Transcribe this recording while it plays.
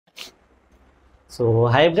So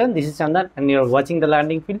hi everyone, this is Chandan and you are watching the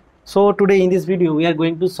Learning Field. So today in this video we are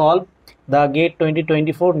going to solve the GATE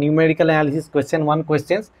 2024 numerical analysis question 1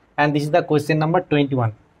 questions, and this is the question number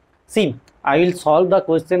 21. See, I will solve the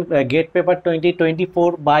question GATE paper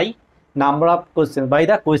 2024 by number of questions, by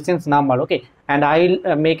the questions number, okay, and I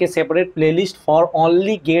will make a separate playlist for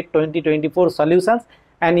only GATE 2024 solutions,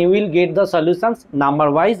 and you will get the solutions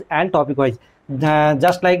number wise and topic wise.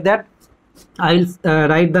 Just like that, I will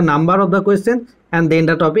write the number of the question and then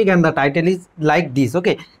the topic, and the title is like this,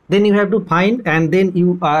 okay. Then you have to find, and then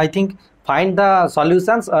you I think find the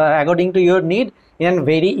solutions according to your need in a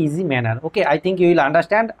very easy manner, okay. I think you will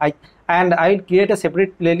understand. I will create a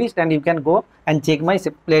separate playlist and you can go and check my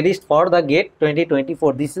playlist for the GATE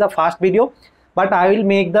 2024. This is the first video, but I will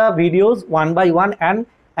make the videos one by one and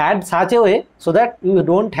add such a way so that you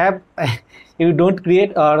don't have you don't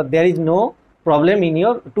create or there is no problem in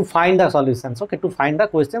your to find the solutions, okay, to find the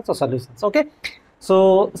questions or solutions, okay.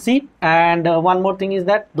 So see, and one more thing is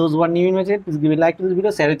that those who are new in my channel, please give a like to this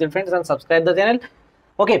video, share with your friends and subscribe the channel,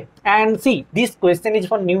 okay. And see, this question is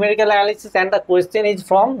for numerical analysis and the question is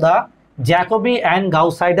from the Jacobi and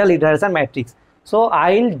Gauss-Seidel iteration matrix. So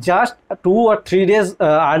I'll just 2 or 3 days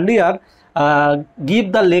earlier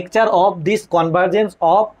give the lecture of this convergence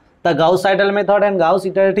of the Gauss-Seidel method and Gauss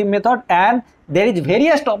iterative method, and there is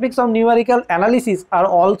various topics of numerical analysis are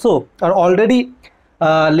already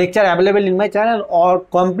lecture available in my channel, or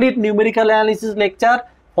complete numerical analysis lecture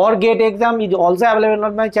for GATE exam is also available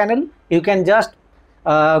on my channel. You can just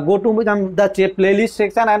go to the playlist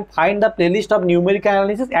section and find the playlist of numerical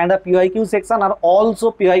analysis, and the PYQ section are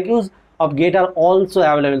also PYQs of GATE are also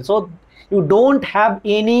available. So you don't have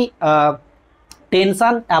any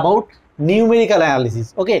tension about numerical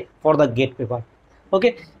analysis, okay, for the GATE paper,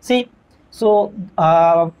 okay. See, so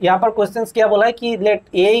यहाँ पर questions क्या बोला है कि let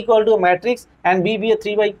A equal to a matrix and B be a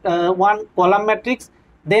 3/1 column matrix,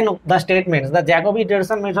 then the statements, the Jacobi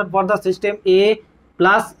iteration method for the system A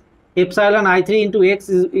plus epsilon I3 into X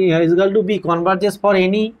is equal to B converges for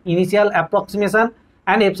any initial approximation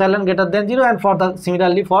and epsilon greater than 0, and for the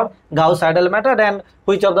similarly for Gauss-Seidel method, and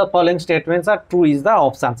which of the following statements are true is the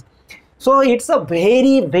options. So it's a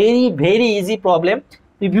very easy problem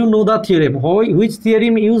if you know the theorem. Which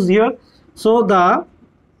theorem used here? So the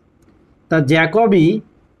Jacobi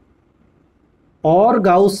or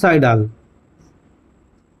Gauss-Seidel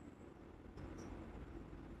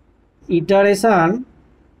iteration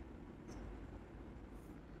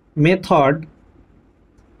method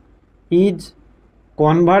is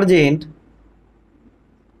convergent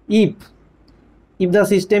if the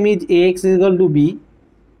system is Ax is equal to B,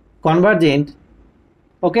 convergent,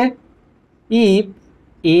 okay, if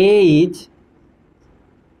A is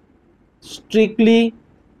strictly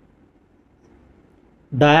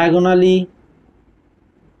diagonally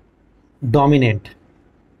dominant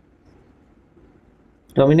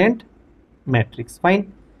matrix.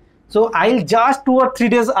 Fine. So I'll just 2 or 3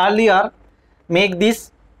 days earlier make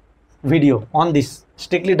this video on this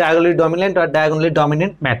strictly diagonally dominant or diagonally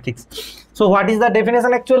dominant matrix. So what is the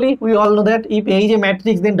definition? Actually, we all know that if A is a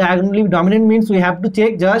matrix, then diagonally dominant means we have to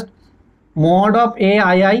check just mod of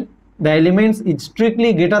Aii, the elements is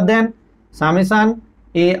strictly greater than summation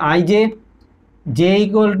Aij, j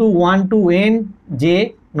equal to 1 to n,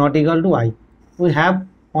 j not equal to I. We have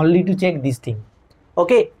only to check this thing,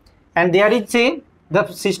 okay. And there is say the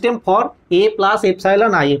system for A plus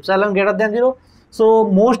epsilon I, epsilon greater than 0. So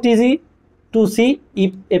most easy to see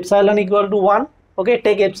if epsilon equal to 1, okay,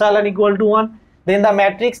 take epsilon equal to 1, then the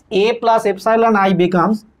matrix A plus epsilon I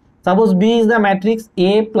becomes, suppose B is the matrix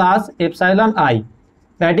A plus epsilon I,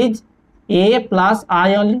 that is A plus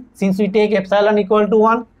I only, since we take epsilon equal to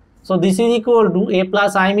 1. So this is equal to A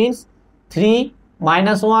plus I means 3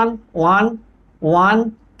 minus 1 1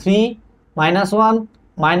 1 3 minus 1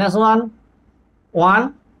 minus 1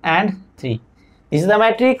 1 and 3. This is the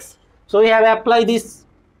matrix. So we have applied this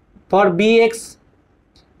for Bx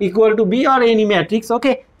equal to B or any matrix,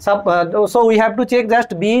 okay. So we have to check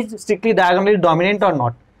just B is strictly diagonally dominant or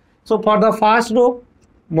not. So for the first row,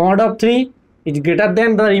 mod of 3 is greater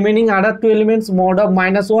than the remaining other 2 elements, mod of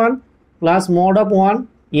 -1 plus mod of 1.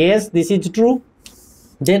 Yes, this is true.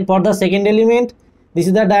 Then for the second element, this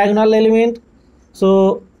is the diagonal element.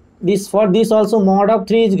 So this for this also mod of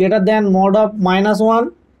 3 is greater than mod of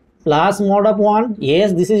 -1 plus mod of 1.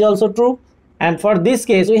 Yes, this is also true. And for this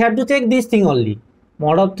case, we have to check this thing only.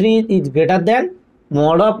 Mod of 3 is greater than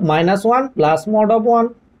mod of -1 plus mod of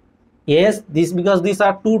 1. Yes, this because these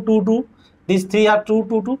are 2 2 2. These 3 are 2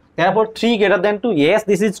 2 2. Therefore 3 greater than 2. Yes,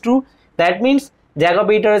 this is true. That means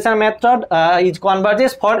Jacobi iteration method is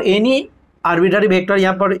converges for any arbitrary vector.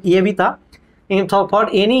 यहाँ पर ये भी था, for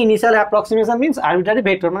any initial approximation means arbitrary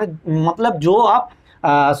vector, मतलब जो आप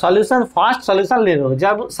solution first solution ले रहे हो,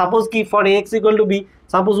 जब सपोज की for x equal to b,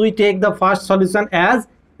 suppose we take the first solution as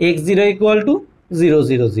x0 equal to 0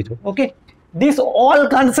 0 0. Okay, these all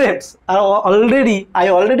concepts are already, I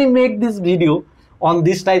already make this video on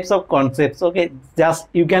these types of concepts. Okay, just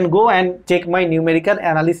you can go and check my numerical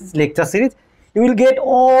analysis lecture series. You will get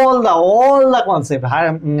all the concept,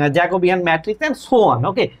 Jacobian matrix and so on.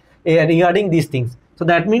 Okay, regarding these things. So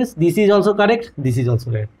that means this is also correct, this is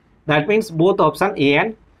also correct. That means both option A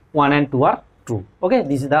and 1 and 2 are true. Okay,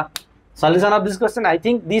 this is the solution of this question. I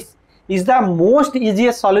think this is the most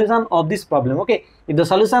easiest solution of this problem. Okay, if the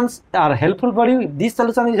solutions are helpful for you, if this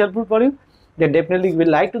solution is helpful for you, then definitely you will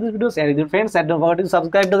like to this video, share with your friends, and don't forget to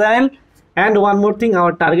subscribe to the channel. And one more thing,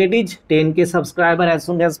 our target is 10k subscriber as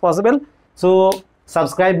soon as possible. So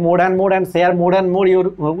subscribe more and more and share more and more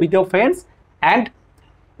with your friends. And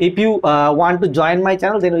if you want to join my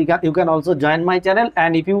channel, then you can also join my channel.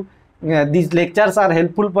 And if you these lectures are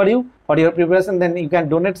helpful for you for your preparation, then you can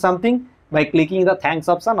donate something by clicking the thanks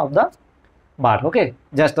option of the bar. Okay,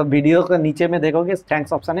 just a video के नीचे में देखोगे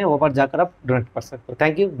thanks option है, वो पर जाकर आप donate कर सकते हो.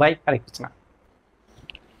 Thank you, bye, Hare Krishna.